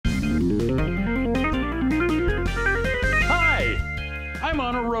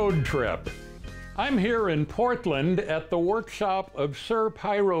road trip. I'm here in Portland at the workshop of Sir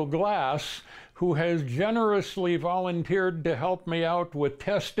Pyro Glass, who has generously volunteered to help me out with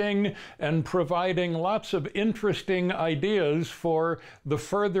testing and providing lots of interesting ideas for the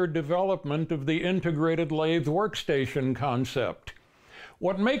further development of the Integrated Lathe Workstation concept.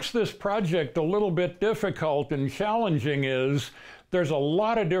 What makes this project a little bit difficult and challenging is there's a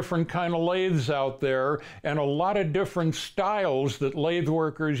lot of different kind of lathes out there and a lot of different styles that lathe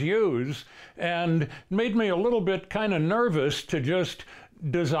workers use, and it made me a little bit kind of nervous to just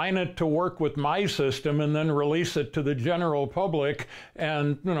design it to work with my system and then release it to the general public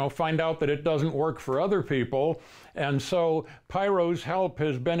and, find out that it doesn't work for other people. And so Pyro's help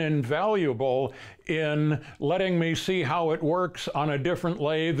has been invaluable in letting me see how it works on a different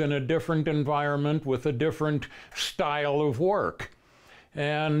lathe in a different environment with a different style of work.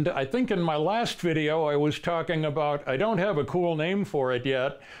 And I think in my last video I was talking about I don't have a cool name for it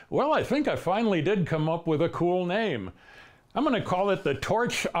yet. Well, I think I finally did come up with a cool name. I'm going to call it the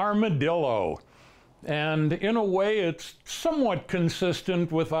Torch Armadillo. And in a way, it's somewhat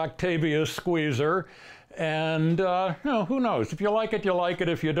consistent with Octavius Squeezer. And who knows? If you like it, you like it.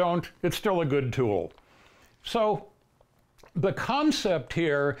 If you don't, it's still a good tool. So the concept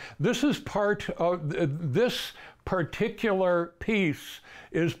here, this is part of this particular piece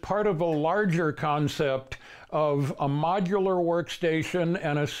is part of a larger concept of a modular workstation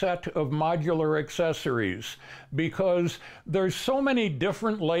and a set of modular accessories, because there's so many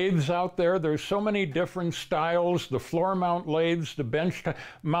different lathes out there, there's so many different styles, the floor mount lathes, the bench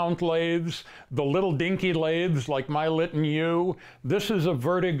mount lathes, the little dinky lathes like my Lytton U. This is a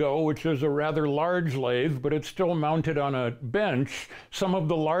Vertigo, which is a rather large lathe, but it's still mounted on a bench. Some of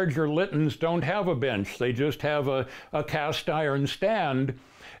the larger Lyttons don't have a bench, they just have a cast iron stand.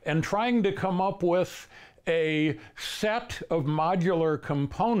 And trying to come up with a set of modular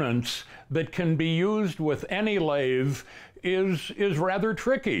components that can be used with any lathe is rather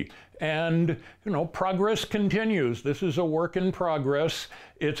tricky. And, progress continues. This is a work in progress.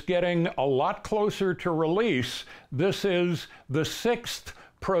 It's getting a lot closer to release. This is the 6th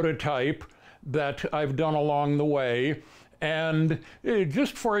prototype that I've done along the way. And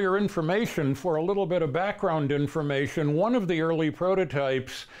just for your information, for a little bit of background information, one of the early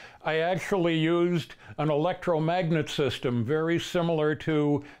prototypes, I actually used an electromagnet system very similar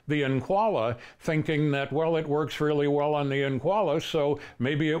to the Inquala, thinking that, well, it works really well on the Inquala, so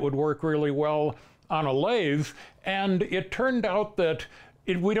maybe it would work really well on a lathe. And it turned out that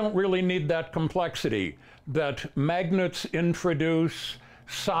we don't really need that complexity, that magnets introduce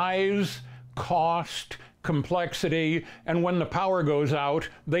size, cost, complexity, and when the power goes out,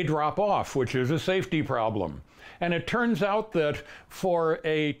 they drop off, which is a safety problem. And it turns out that for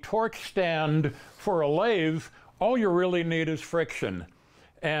a torch stand for a lathe, all you really need is friction.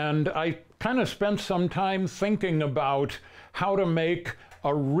 And I kind of spent some time thinking about how to make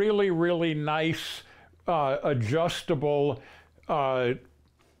a really, really nice adjustable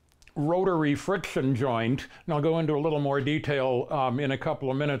rotary friction joint, and I'll go into a little more detail in a couple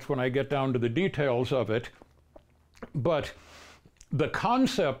of minutes when I get down to the details of it. But the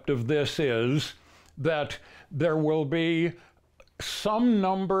concept of this is that there will be some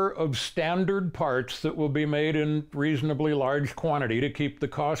number of standard parts that will be made in reasonably large quantity to keep the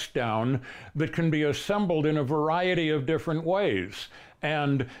cost down that can be assembled in a variety of different ways.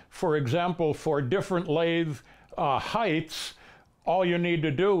 And for example, for different lathe heights, all you need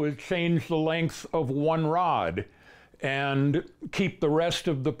to do is change the length of one rod and keep the rest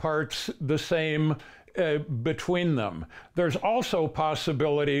of the parts the same between them. There's also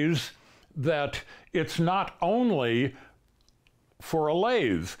possibilities that it's not only for a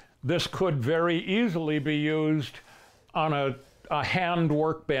lathe. This could very easily be used on a hand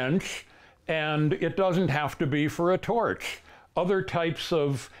workbench, and it doesn't have to be for a torch. Other types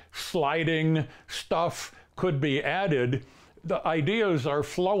of sliding stuff could be added. The ideas are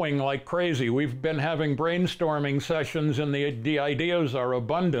flowing like crazy. We've been having brainstorming sessions, and the ideas are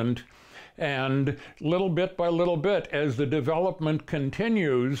abundant. And little bit by little bit, as the development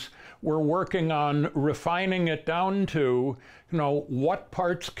continues, we're working on refining it down to, what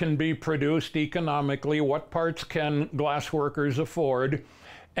parts can be produced economically, what parts can glass workers afford,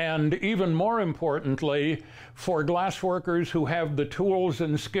 and even more importantly, for glass workers who have the tools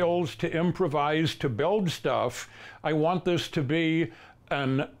and skills to improvise, to build stuff, I want this to be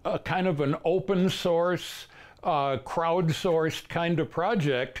a kind of an open source, crowdsourced kind of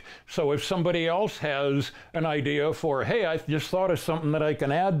project. So if somebody else has an idea for, hey, I just thought of something that I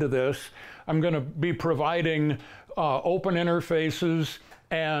can add to this, I'm going to be providing open interfaces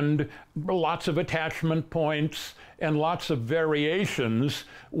and lots of attachment points and lots of variations.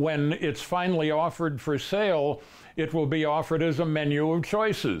 When it's finally offered for sale, it will be offered as a menu of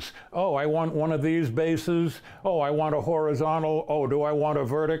choices. Oh, I want one of these bases. Oh, I want a horizontal. Oh, do I want a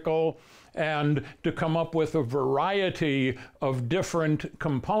vertical? And to come up with a variety of different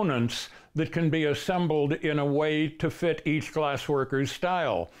components that can be assembled in a way to fit each glassworker's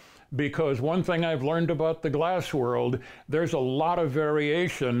style. Because one thing I've learned about the glass world, there's a lot of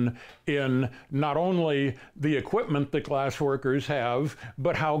variation in not only the equipment that glassworkers have,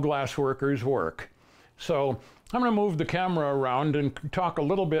 but how glassworkers work. So I'm going to move the camera around and talk a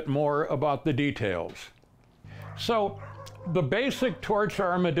little bit more about the details. So the basic Torch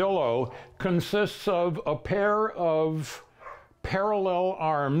Armadillo consists of a pair of parallel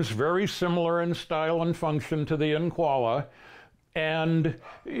arms, very similar in style and function to the Inquala, and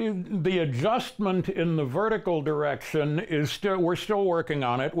the adjustment in the vertical direction is we're still working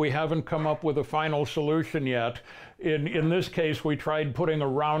on it. We haven't come up with a final solution yet. In this case, we tried putting a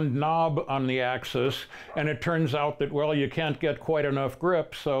round knob on the axis, and it turns out that, well, you can't get quite enough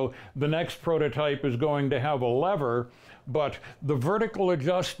grip, so the next prototype is going to have a lever. But the vertical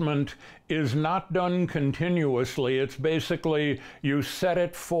adjustment is not done continuously. It's basically you set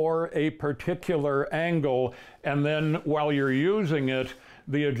it for a particular angle, and then while you're using it,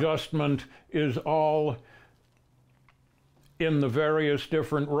 the adjustment is all in the various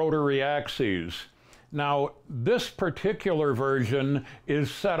different rotary axes. Now, this particular version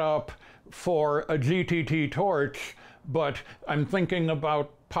is set up for a GTT torch, but I'm thinking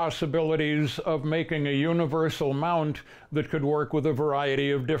about possibilities of making a universal mount that could work with a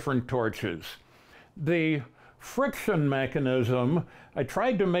variety of different torches. The friction mechanism, I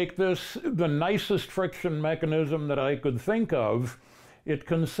tried to make this the nicest friction mechanism that I could think of. It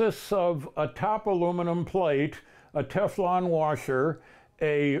consists of a top aluminum plate, a Teflon washer,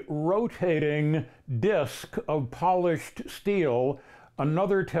 a rotating disc of polished steel,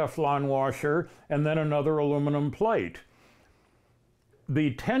 another Teflon washer, and then another aluminum plate.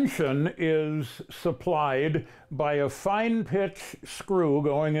 The tension is supplied by a fine pitch screw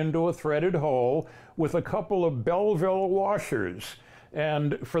going into a threaded hole with a couple of Belleville washers.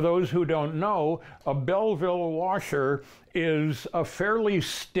 And for those who don't know, a Belleville washer is a fairly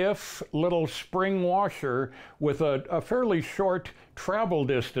stiff little spring washer with a fairly short travel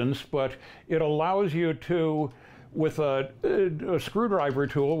distance, but it allows you to, with a screwdriver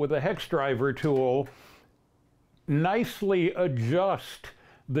tool, with a hex driver tool, nicely adjust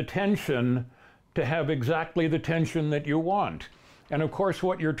the tension to have exactly the tension that you want. And of course,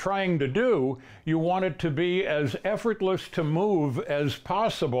 what you're trying to do, you want it to be as effortless to move as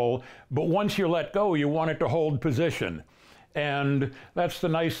possible, but once you let go, you want it to hold position. And that's the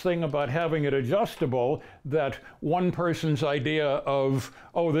nice thing about having it adjustable, that one person's idea of,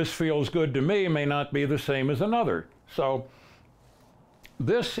 oh, this feels good to me, may not be the same as another. So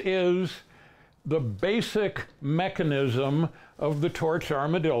this is the basic mechanism of the Torch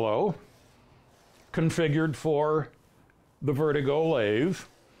Armadillo, configured for the Vertigo lathe.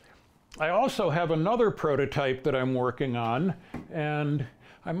 I also have another prototype that I'm working on, and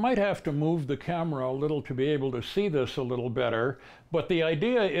I might have to move the camera a little to be able to see this a little better, but the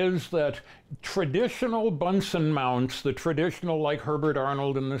idea is that traditional Bunsen mounts, the traditional like Herbert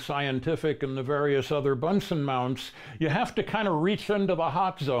Arnold and the Scientific and the various other Bunsen mounts, you have to kind of reach into the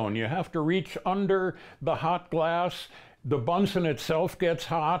hot zone. You have to reach under the hot glass. The Bunsen itself gets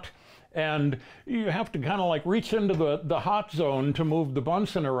hot, and you have to kind of like reach into the hot zone to move the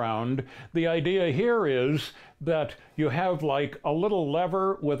Bunsen around. The idea here is that you have like a little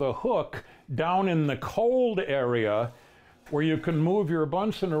lever with a hook down in the cold area where you can move your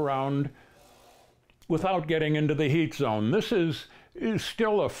Bunsen around without getting into the heat zone. This is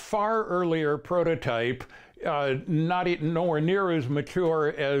still a far earlier prototype, nowhere near as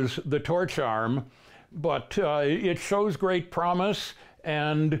mature as the Torch Arm, but it shows great promise,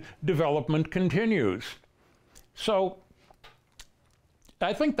 and development continues. So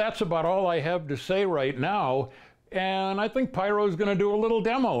I think that's about all I have to say right now, and I think Pyro's going to do a little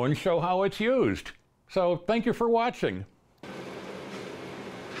demo and show how it's used. So thank you for watching.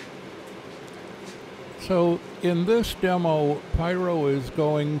 So in this demo, Pyro is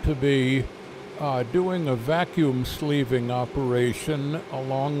going to be doing a vacuum sleeving operation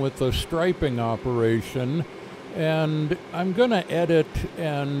along with a striping operation. And I'm going to edit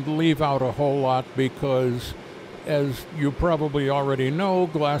and leave out a whole lot because, as you probably already know,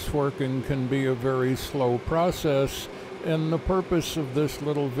 glassworking can be a very slow process, and the purpose of this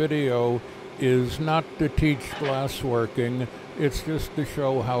little video is not to teach glassworking, it's just to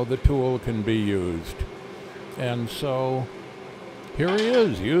show how the tool can be used. And so Here he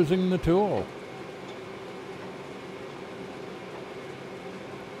is, using the tool.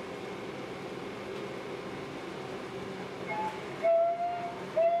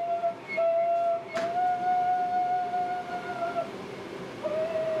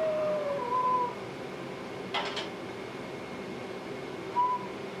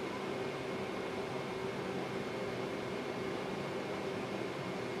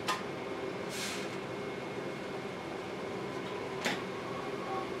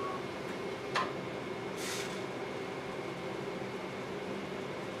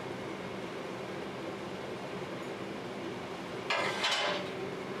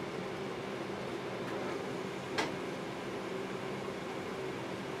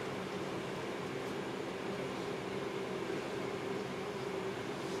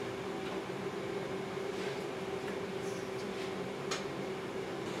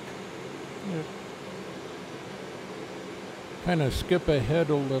 Kind of skip ahead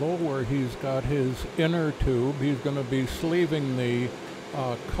a little where he's got his inner tube. He's going to be sleeving the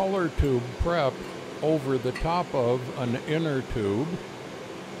color tube prep over the top of an inner tube.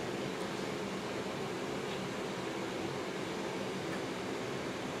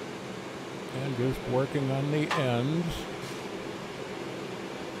 And just working on the ends.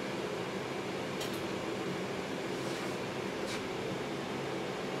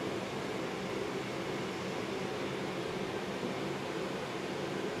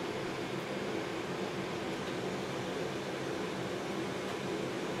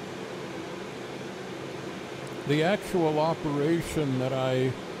 The actual operation that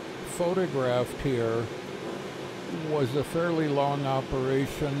I photographed here was a fairly long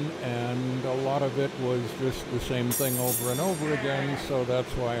operation, and a lot of it was just the same thing over and over again, so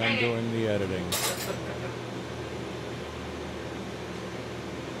that's why I'm doing the editing.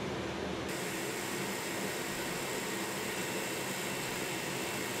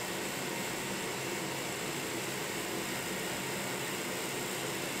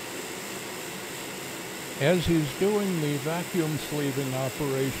 As he's doing the vacuum sleeving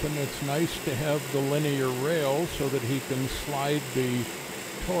operation, it's nice to have the linear rail so that he can slide the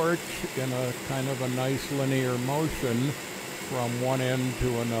torch in a kind of a nice linear motion from one end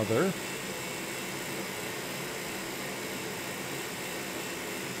to another.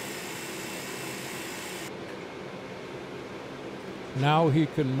 Now he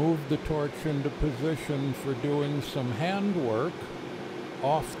can move the torch into position for doing some handwork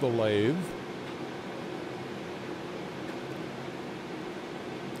off the lathe.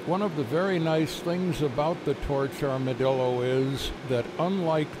 One of the very nice things about the Torch Armadillo is that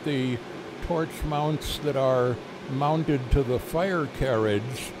unlike the torch mounts that are mounted to the fire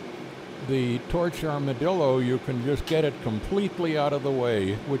carriage, the Torch Armadillo, you can just get it completely out of the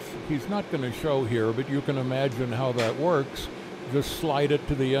way, which he's not going to show here, but you can imagine how that works. Just slide it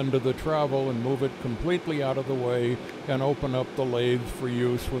to the end of the travel and move it completely out of the way and open up the lathe for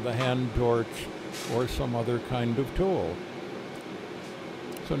use with a hand torch or some other kind of tool.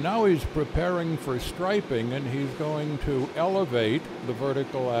 So now he's preparing for striping, and he's going to elevate the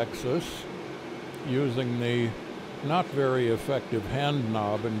vertical axis using the not very effective hand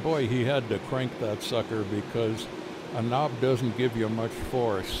knob. And boy, he had to crank that sucker because a knob doesn't give you much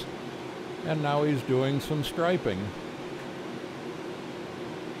force. And now he's doing some striping.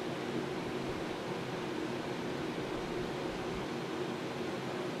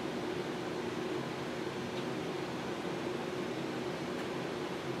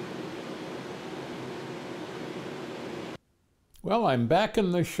 Well, I'm back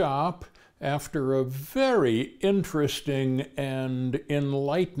in the shop after a very interesting and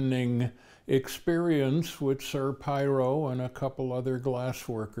enlightening experience with Sir Pyro and a couple other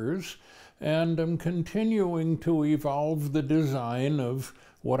glassworkers, and I'm continuing to evolve the design of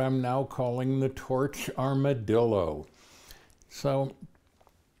what I'm now calling the Torch Armadillo. So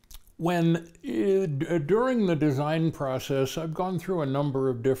during the design process, I've gone through a number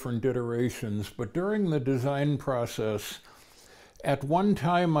of different iterations, but during the design process, at one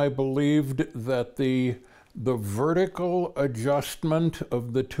time, I believed that the vertical adjustment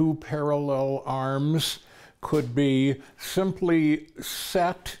of the two parallel arms could be simply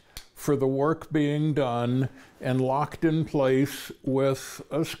set for the work being done and locked in place with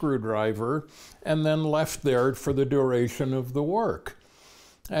a screwdriver and then left there for the duration of the work.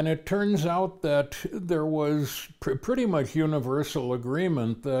 And it turns out that there was pretty much universal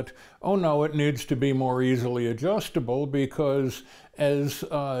agreement that, oh no, it needs to be more easily adjustable because, as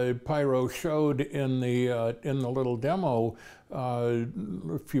Pyro showed in the little demo a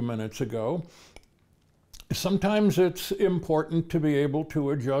few minutes ago, sometimes it's important to be able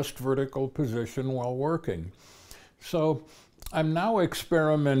to adjust vertical position while working. So I'm now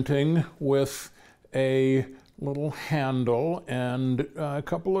experimenting with a little handle and a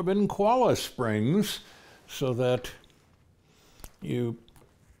couple of Inquala springs so that the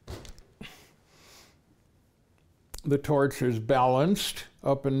torch is balanced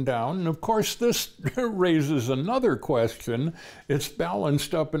up and down. And of course, this raises another question. It's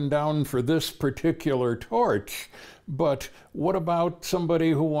balanced up and down for this particular torch, but what about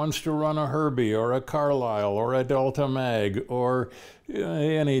somebody who wants to run a Herbie or a Carlisle or a Delta Mag or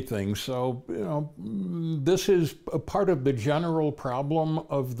anything? So, this is a part of the general problem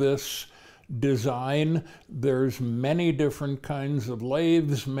of this design. There's many different kinds of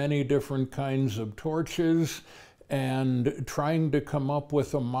lathes, many different kinds of torches, and trying to come up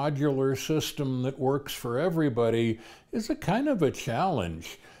with a modular system that works for everybody is a kind of a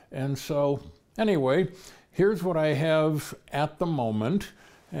challenge. And so, anyway, here's what I have at the moment,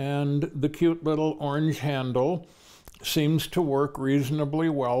 and the cute little orange handle seems to work reasonably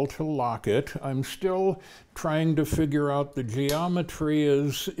well to lock it. I'm still trying to figure out the geometry.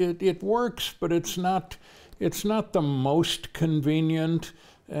 It works, but it's not the most convenient.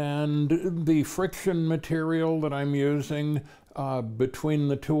 And the friction material that I'm using between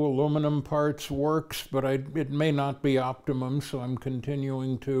the two aluminum parts works, but it may not be optimum, so I'm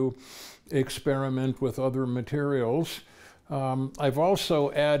continuing to experiment with other materials. I've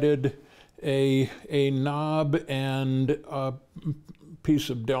also added a knob and a piece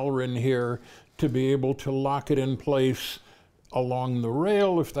of Delrin here to be able to lock it in place along the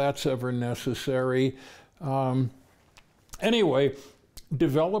rail if that's ever necessary. Anyway,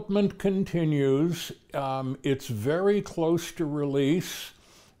 development continues. It's very close to release,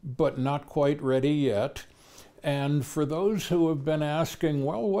 but not quite ready yet. And for those who have been asking,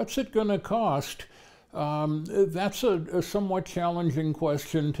 well, what's it going to cost? That's a somewhat challenging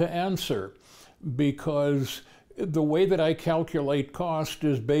question to answer, because the way that I calculate cost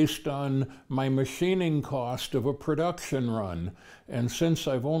is based on my machining cost of a production run. And since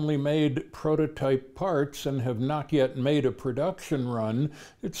I've only made prototype parts and have not yet made a production run,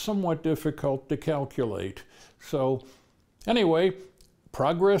 it's somewhat difficult to calculate. So anyway,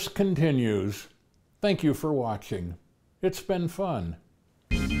 progress continues. Thank you for watching. It's been fun.